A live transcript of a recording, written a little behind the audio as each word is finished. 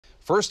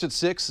First at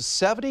 6, a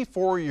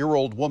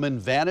 74-year-old woman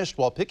vanished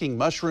while picking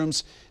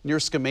mushrooms near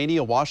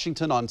Skamania,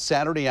 Washington on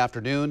Saturday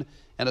afternoon,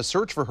 and a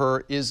search for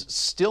her is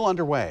still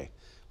underway.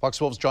 Fox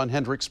 12's John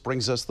Hendricks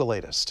brings us the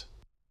latest.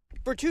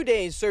 For 2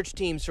 days, search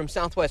teams from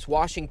southwest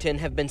Washington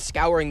have been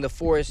scouring the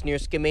forest near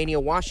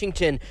Skamania,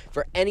 Washington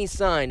for any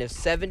sign of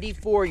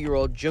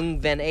 74-year-old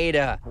Jung Van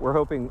Ada. We're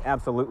hoping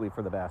absolutely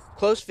for the best.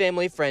 Close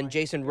family friend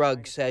Jason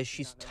Rugg says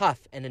she's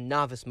tough and a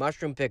novice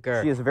mushroom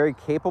picker. She is a very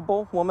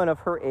capable woman of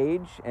her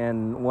age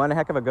and one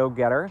heck of a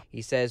go-getter.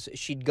 He says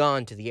she'd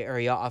gone to the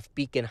area off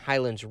Beacon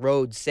Highlands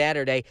Road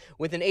Saturday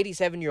with an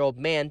 87-year-old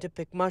man to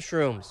pick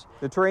mushrooms.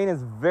 The terrain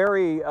is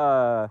very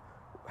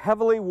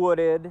heavily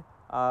wooded,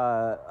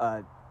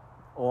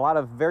 a lot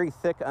of very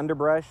thick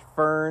underbrush,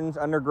 ferns,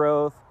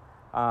 undergrowth,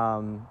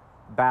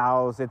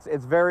 boughs.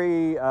 It's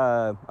very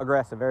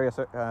aggressive,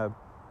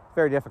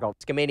 very difficult.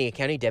 Skamania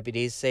County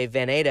deputies say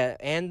Van Ada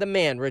and the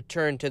man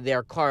returned to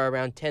their car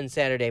around 10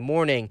 Saturday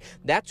morning.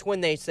 That's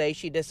when they say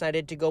she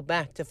decided to go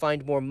back to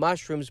find more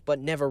mushrooms but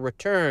never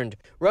returned.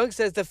 Rugg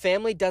says the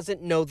family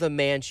doesn't know the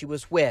man she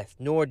was with,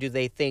 nor do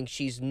they think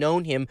she's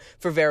known him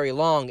for very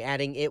long,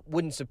 adding it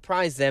wouldn't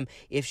surprise them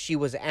if she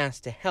was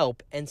asked to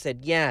help and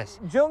said yes.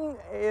 Jung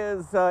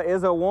is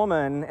a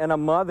woman and a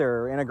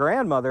mother and a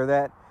grandmother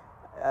that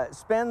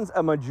spends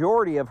a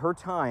majority of her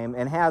time,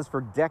 and has for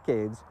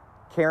decades,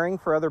 caring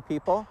for other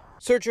people.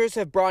 Searchers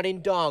have brought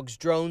in dogs,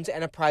 drones,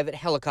 and a private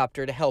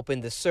helicopter to help in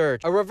the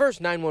search. A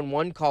reverse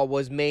 911 call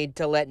was made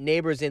to let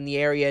neighbors in the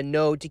area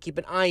know to keep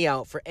an eye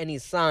out for any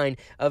sign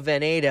of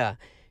Van Ada.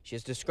 She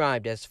is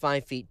described as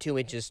 5 feet 2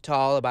 inches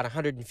tall, about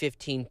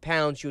 115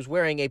 pounds. She was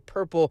wearing a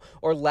purple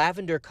or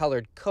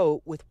lavender-colored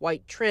coat with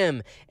white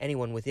trim.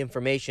 Anyone with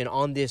information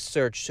on this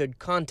search should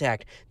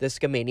contact the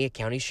Skamania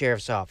County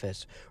Sheriff's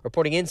Office.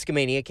 Reporting in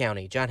Skamania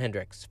County, John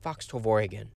Hendricks, Fox 12 Oregon.